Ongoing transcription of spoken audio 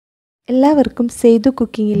എല്ലാവർക്കും സൈദു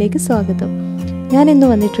കുക്കിങ്ങിലേക്ക് സ്വാഗതം. ഞാൻ ഇന്ന്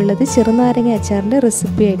വന്നിട്ടുള്ളത് ചെറുനാരങ്ങ അച്ചാറിൻ്റെ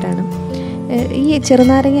റെസിപ്പി ആയിട്ടാണ്. ഈ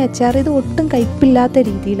ചെറുനാരങ്ങ അച്ചാർ ഇത് ഒട്ടും കയ്പില്ലാത്ത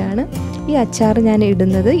രീതിയിലാണ് ഈ അച്ചാർ ഞാൻ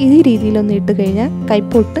ഇടുന്നത്. ഈ രീതിയിലൊന്നും ഇട്ട് കഴിഞ്ഞാൽ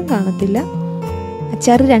കയ്പ് ഒട്ടും കാണത്തില്ല.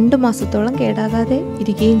 അച്ചാർ 2 മാസത്തോളം കേടാകാതെ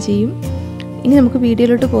ഇരിക്കുകയും ചെയ്യും. ഇനി നമുക്ക്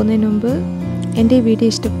വീഡിയോയിലോട്ട് പോകുന്നതിന് മുമ്പ് എൻ്റെ ഈ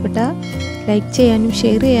വീഡിയോ ഇഷ്ടപ്പെട്ടാൽ ലൈക്ക് ചെയ്യാനും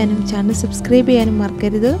ഷെയർ ചെയ്യാനും ചാനൽ സബ്സ്ക്രൈബ് ചെയ്യാനും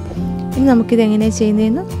മറക്കരുത്. ഇനി നമുക്കിത് എങ്ങനെയാണ്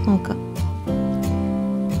ചെയ്യുന്നതെന്ന് നോക്കാം.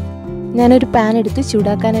 ഞാനൊരു പാൻ എടുത്ത്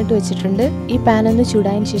ചൂടാക്കാനായിട്ട് വെച്ചിട്ടുണ്ട്. ഈ പാൻ ഒന്ന്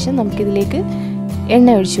ചൂടായതിന് ശേഷം നമുക്കിതിലേക്ക്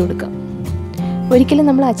എണ്ണ ഒഴിച്ചു കൊടുക്കാം. ഒരിക്കലും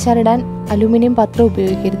നമ്മൾ അച്ചാറിടാൻ അലുമിനിയം പാത്രം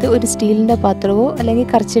ഉപയോഗിക്കരുത്. ഒരു സ്റ്റീലിൻ്റെ പാത്രമോ അല്ലെങ്കിൽ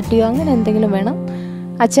കറിച്ചട്ടിയോ അങ്ങനെ എന്തെങ്കിലും വേണം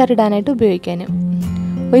അച്ചാറിടാനായിട്ട് ഉപയോഗിക്കാൻ.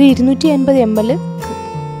 ഒരു 250 ml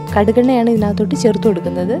കടുകെണ്ണയാണ് ഇതിനകത്തോട്ട് ചേർത്ത്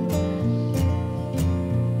കൊടുക്കുന്നത്.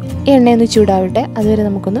 ഈ എണ്ണയൊന്ന് ചൂടാവട്ടെ, അതുവരെ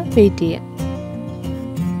നമുക്കൊന്ന് വെയിറ്റ് ചെയ്യാം.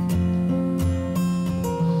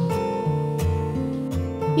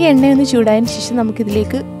 ഈ എണ്ണയൊന്ന് ചൂടായതിന് ശേഷം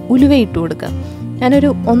നമുക്കിതിലേക്ക് ഉലുവ ഇട്ട് കൊടുക്കാം. ഞാനൊരു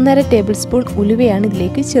 1.5 ടേബിൾ സ്പൂൺ ഉലുവയാണ്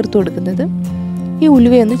ഇതിലേക്ക് ചേർത്ത് കൊടുക്കുന്നത്. ഈ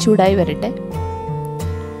ഉലുവയൊന്ന് ചൂടായി വരട്ടെ.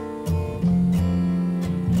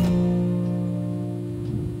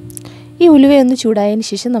 ഈ ഉലുവയൊന്ന് ചൂടായതിന്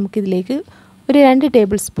ശേഷം നമുക്കിതിലേക്ക് ഒരു 2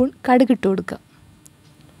 ടേബിൾ സ്പൂൺ കടുക് ഇട്ട് കൊടുക്കാം.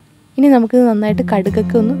 ഇനി നമുക്കിത് നന്നായിട്ട്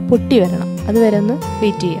കടുകൊക്കെ ഒന്ന് പൊട്ടി വരണം, അതുവരെ ഒന്ന്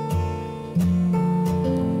വെയിറ്റ് ചെയ്യാം.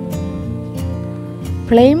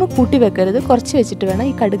 ഫ്ലെയിം കൂട്ടി വെക്കരുത്, കുറച്ച് വെച്ചിട്ട് വേണം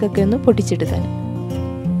ഈ കടുകൊക്കെ ഒന്ന് പൊട്ടിച്ചെടുക്കാൻ.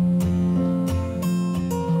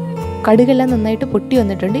 കടുകെല്ലാം നന്നായിട്ട് പൊട്ടി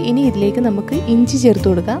വന്നിട്ടുണ്ട്. ഇനി ഇതിലേക്ക് നമുക്ക് ഇഞ്ചി ചേർത്ത്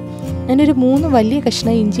കൊടുക്കാം. ഞാനൊരു 3 വലിയ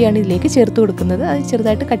കഷ്ണം ഇഞ്ചിയാണ് ഇതിലേക്ക് ചേർത്ത് കൊടുക്കുന്നത്. അത്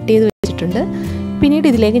ചെറുതായിട്ട് കട്ട് ചെയ്ത് വെച്ചിട്ടുണ്ട്. പിന്നീട്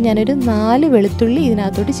ഇതിലേക്ക് ഞാനൊരു 4 വെളുത്തുള്ളി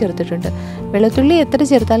ഇതിനകത്തോട്ട് ചേർത്തിട്ടുണ്ട്. വെളുത്തുള്ളി എത്ര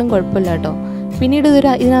ചേർത്താലും കുഴപ്പമില്ല കേട്ടോ. പിന്നീട്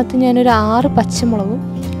ഇതിനകത്ത് ഞാനൊരു 6 പച്ചമുളകും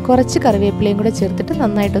കുറച്ച് കറിവേപ്പിലയും കൂടെ ചേർത്തിട്ട്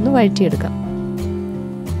നന്നായിട്ടൊന്ന് വഴറ്റിയെടുക്കാം.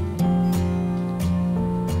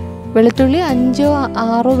 വെളുത്തുള്ളി 5 or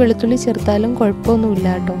 6 വെളുത്തുള്ളി ചേർത്താലും കുഴപ്പമൊന്നുമില്ല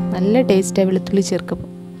കേട്ടോ. നല്ല ടേസ്റ്റാണ് വെളുത്തുള്ളി ചേർക്കുമ്പോൾ.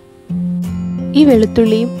 ഈ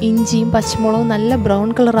വെളുത്തുള്ളിയും ഇഞ്ചിയും പച്ചമുളകും നല്ല ബ്രൗൺ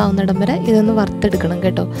കളർ ആവുന്നിടം വരെ ഇതൊന്ന് വറുത്തെടുക്കണം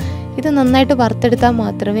കേട്ടോ. ഇത് നന്നായിട്ട് വറുത്തെടുത്താൽ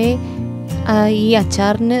മാത്രമേ ഈ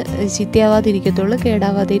അച്ചാറിന് ചീത്തയാവാതിരിക്കത്തുള്ളൂ,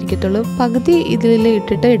 കേടാവാതെ ഇരിക്കത്തുള്ളൂ. പകുതി ഇതിൽ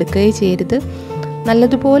ഇട്ടിട്ട് എടുക്കുകയും ചെയ്യരുത്.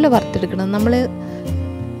 നല്ലതുപോലെ വറുത്തെടുക്കണം. നമ്മൾ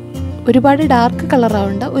ഒരുപാട് ഡാർക്ക്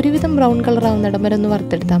കളറാവണ്ട, ഒരുവിധം ബ്രൗൺ കളർ ആവുന്നിടം വരെ ഒന്ന്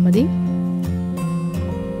വറുത്തെടുത്താൽ മതി.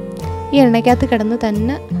 ഈ എണ്ണയ്ക്കകത്ത് കിടന്ന്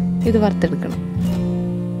തന്നെ ഇത് വറുത്തെടുക്കണം.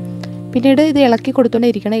 പിന്നീട് ഇത് ഇളക്കി കൊടുത്തോണ്ടേ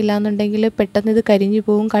ഇരിക്കണം, ഇല്ലാന്നുണ്ടെങ്കിൽ പെട്ടെന്ന് ഇത് കരിഞ്ഞു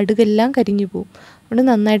പോവും, കടുകെല്ലാം കരിഞ്ഞു പോവും. അതുകൊണ്ട്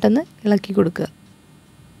നന്നായിട്ടൊന്ന് ഇളക്കി കൊടുക്കുക.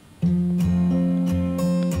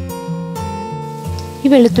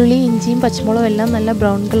 ഈ വെളുത്തുള്ളി ഇഞ്ചിയും പച്ചമുളകും എല്ലാം നല്ല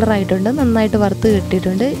ബ്രൗൺ കളർ ആയിട്ടുണ്ട്, നന്നായിട്ട് വറുത്ത്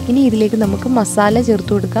കിട്ടിയിട്ടുണ്ട്. ഇനി ഇതിലേക്ക് നമുക്ക് മസാല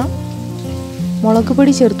ചേർത്ത് കൊടുക്കാം. മുളക്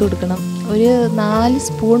പൊടി ചേർത്ത് കൊടുക്കണം. ഒരു 4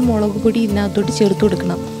 സ്പൂൺ മുളക് പൊടി ഇതിനകത്തോട്ട് ചേർത്ത്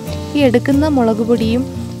കൊടുക്കണം. ഈ എടുക്കുന്ന മുളക് പൊടിയും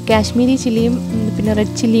കാശ്മീരി ചില്ലിയും പിന്നെ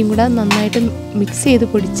റെഡ് ചില്ലിയും കൂടെ നന്നായിട്ട് മിക്സ് ചെയ്ത്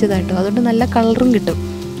പൊടിച്ചതായിട്ടോ, അതുകൊണ്ട് നല്ല കളറും കിട്ടും.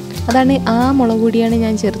 അതാണ് ആ മുളക് പൊടിയാണ്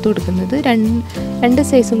ഞാൻ ചേർത്ത് കൊടുക്കുന്നത്. 2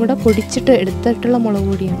 സൈസും കൂടെ പൊടിച്ചിട്ട് എടുത്തിട്ടുള്ള മുളക്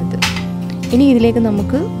പൊടിയാണിത്. ഇനി ഇതിലേക്ക്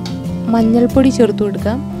നമുക്ക് മഞ്ഞൾപ്പൊടി ചേർത്ത്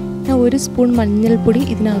കൊടുക്കാം. ഞാൻ 1 സ്പൂൺ മഞ്ഞൾപ്പൊടി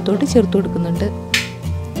ഇതിനകത്തോട്ട് ചേർത്ത് കൊടുക്കുന്നുണ്ട്.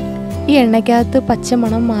 ഈ എണ്ണയ്ക്കകത്ത്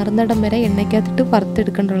പച്ചമണം മാറുന്നിടം വരെ എണ്ണയ്ക്കകത്തിട്ട്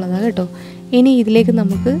വറുത്തെടുക്കേണ്ടുള്ളതാണ് കേട്ടോ. ഇനി ഇതിലേക്ക്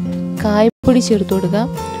നമുക്ക് കായപ്പൊടി ചേർത്ത് കൊടുക്കാം.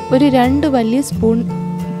 ഒരു 2 വലിയ സ്പൂൺ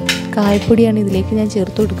കായപ്പൊടിയാണ് ഇതിലേക്ക് ഞാൻ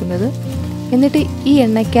ചേർത്ത് കൊടുക്കുന്നത്. എന്നിട്ട് ഈ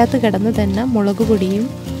എണ്ണയ്ക്കകത്ത് കിടന്ന് തന്നെ മുളക് പൊടിയും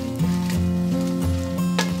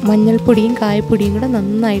മഞ്ഞൾപ്പൊടിയും കായപ്പൊടിയും കൂടെ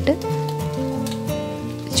നന്നായിട്ട്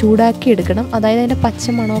ചൂടാക്കി എടുക്കണം. അതായത് അതിൻ്റെ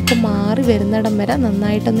പച്ചമണമൊക്കെ മാറി വരുന്നിടം വരെ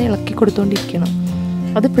നന്നായിട്ടൊന്ന് ഇളക്കി കൊടുത്തുകൊണ്ടിരിക്കണം.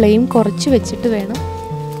 അത് ഫ്ലെയിം കുറച്ച് വെച്ചിട്ട് വേണം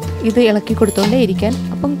ഇത് ഇളക്കി കൊടുത്തുകൊണ്ടേ ഇരിക്കാൻ.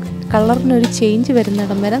 അപ്പം കളറിനൊരു ചേഞ്ച്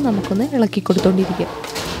വരുന്നിടം വരെ നമുക്കൊന്ന് ഇളക്കി കൊടുത്തുകൊണ്ടിരിക്കാം.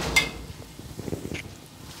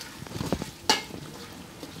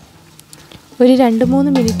 ഒരു 2-3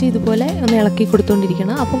 മിനിറ്റ് ഇതുപോലെ ഒന്ന് ഇളക്കി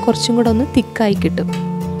കൊടുത്തുകൊണ്ടിരിക്കണം. അപ്പം കുറച്ചും കൂടെ ഒന്ന് തിക്കായി കിട്ടും.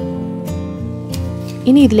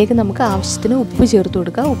 ഇനി ഇതിലേക്ക് നമുക്ക് ആവശ്യത്തിന് ഉപ്പ് ചേർത്ത്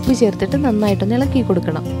കൊടുക്കുക. ഉപ്പ് ചേർത്തിട്ട് നന്നായിട്ടൊന്ന് ഇളക്കി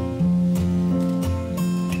കൊടുക്കണം.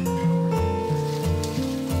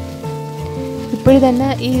 ഇപ്പോഴും തന്നെ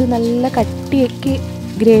ഈ നല്ല കട്ടിയൊക്കെ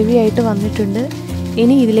ഗ്രേവി ആയിട്ട് വന്നിട്ടുണ്ട്.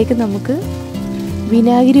 ഇനി ഇതിലേക്ക് നമുക്ക്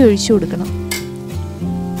വിനാഗിരി ഒഴിച്ചു കൊടുക്കണം.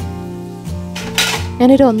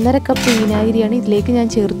 ഞാനൊരു 1.5 കപ്പ് വിനാഗിരിയാണ് ഇതിലേക്ക് ഞാൻ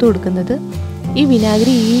ചേർത്ത് കൊടുക്കുന്നത്. ഈ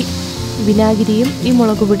വിനാഗിരിയും ഈ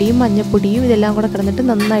മുളക് പൊടിയും മഞ്ഞൾപ്പൊടിയും ഇതെല്ലാം കൂടെ കിടന്നിട്ട്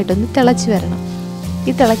നന്നായിട്ടൊന്ന് തിളച്ച് വരണം.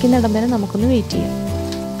 ഈ തിളയ്ക്കുന്നിടം വരെ നമുക്കൊന്ന് വെയിറ്റ് ചെയ്യാം.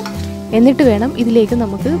 എന്നിട്ട് വേണം ഇതിലേക്ക്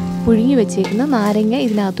നമുക്ക് പുഴുങ്ങി വെച്ചേക്കുന്ന നാരങ്ങ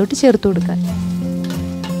ഇതിനകത്തോട്ട് ചേർത്ത് കൊടുക്കാൻ.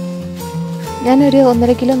 ഞാനൊരു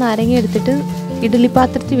 1.5 കിലോ നാരങ്ങ എടുത്തിട്ട് ഇഡ്ഡലി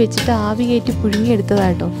പാത്രത്തിൽ വെച്ചിട്ട് ആവി കയറ്റി പുഴുങ്ങി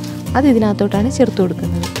എടുത്തതാട്ടോ. അത് ഇതിനകത്തോട്ടാണ് ചേർത്ത്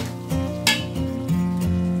കൊടുക്കുന്നത്.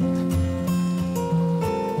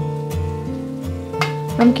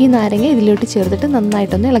 നമുക്ക് ഈ നാരങ്ങ ഇതിലോട്ട് ചേർത്തിട്ട്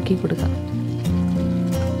നന്നായിട്ടൊന്ന് ഇളക്കി കൊടുക്കാം.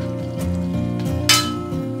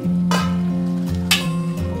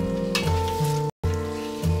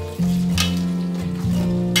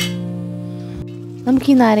 നമുക്ക്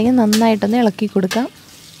ഈ നാരങ്ങ നന്നായിട്ടൊന്ന് ഇളക്കി കൊടുക്കാം.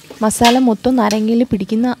 മസാല മൊത്തം നാരങ്ങയിൽ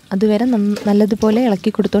പിടിക്കുന്ന അതുവരെ നല്ലതുപോലെ ഇളക്കി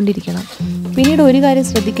കൊടുത്തുകൊണ്ടിരിക്കണം. പിന്നീട് ഒരു കാര്യം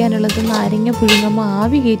ശ്രദ്ധിക്കാനുള്ളത്, നാരങ്ങ പുഴുങ്ങുമ്പോൾ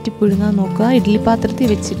ആവി കയറ്റി പുഴുങ്ങാൻ നോക്കുക. ഇഡ്ഡലി പാത്രത്തിൽ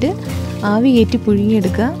വെച്ചിട്ട് ആവി കയറ്റി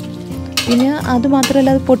പുഴുങ്ങിയെടുക്കുക. പിന്നെ അതുമാത്രമല്ല,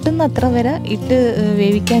 അത് പൊട്ടുന്ന അത്ര വരെ ഇട്ട്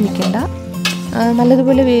വേവിക്കാൻ നിൽക്കേണ്ട.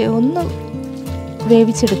 നല്ലതുപോലെ ഒന്ന്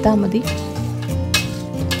വേവിച്ചെടുത്താൽ മതി.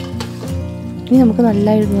 ഇനി നമുക്ക്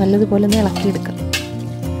നല്ലതുപോലെ ഒന്ന് ഇളക്കിയെടുക്കാം.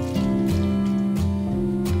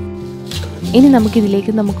 ഇനി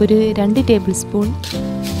നമുക്കിതിലേക്ക് നമുക്കൊരു 2 ടേബിൾ സ്പൂൺ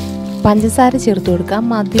പഞ്ചസാര ചേർത്ത് കൊടുക്കാം.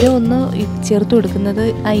 മധുരം ഒന്ന് ചേർത്ത് കൊടുക്കുന്നത്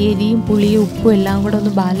ആ എരിയും പുളിയും ഉപ്പും എല്ലാം കൂടെ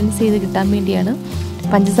ഒന്ന് ബാലൻസ് ചെയ്ത് കിട്ടാൻ വേണ്ടിയാണ്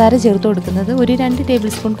പഞ്ചസാര ചേർത്ത് കൊടുക്കുന്നത്. ഒരു 2 ടേബിൾ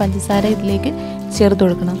സ്പൂൺ പഞ്ചസാര ഇതിലേക്ക് ചേർത്ത്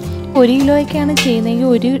കൊടുക്കണം. 1 കിലോയൊക്കെയാണ് ചെയ്യുന്നതെങ്കിൽ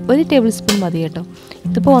ഒരു ടേബിൾ സ്പൂൺ മതി കേട്ടോ.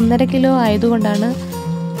 ഇതിപ്പോൾ 1.5 കിലോ ആയതുകൊണ്ടാണ്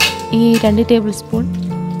ഈ 2 ടേബിൾ സ്പൂൺ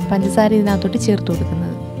പഞ്ചസാര ഇതിനകത്തോട്ട് ചേർത്ത്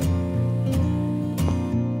കൊടുക്കുന്നത്.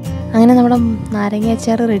 അങ്ങനെ നമ്മുടെ നാരങ്ങ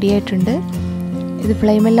അച്ചാർ റെഡി ആയിട്ടുണ്ട്. ഇത്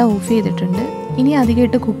ഫ്ലെയിമെല്ലാം ഓഫ് ചെയ്തിട്ടുണ്ട്. ഇനി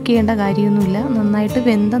അധികമായിട്ട് കുക്ക് ചെയ്യേണ്ട കാര്യമൊന്നുമില്ല. നന്നായിട്ട്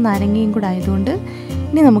വെന്ത നാരങ്ങയും കൂടെ ആയതുകൊണ്ട്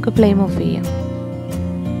ഇനി നമുക്ക് ഫ്ലെയിം ഓഫ് ചെയ്യാം.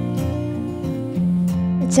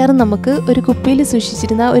 അച്ചാർ നമുക്ക് ഒരു കുപ്പിയിൽ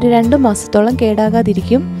സൂക്ഷിച്ചിരുന്ന ഒരു 2 മാസത്തോളം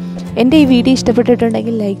കേടാകാതിരിക്കും. എൻ്റെ ഈ വീഡിയോ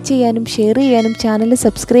ഇഷ്ടപ്പെട്ടിട്ടുണ്ടെങ്കിൽ ലൈക്ക് ചെയ്യാനും ഷെയർ ചെയ്യാനും ചാനൽ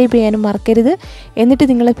സബ്സ്ക്രൈബ് ചെയ്യാനും മറക്കരുത്. എന്നിട്ട്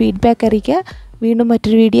നിങ്ങളെ ഫീഡ്ബാക്ക് അറിയിക്കുക. വീണ്ടും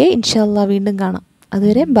മറ്റൊരു വീഡിയോ ഇൻഷാ അല്ലാഹ് വീണ്ടും കാണാം.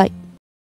 അതുവരെ ബൈ.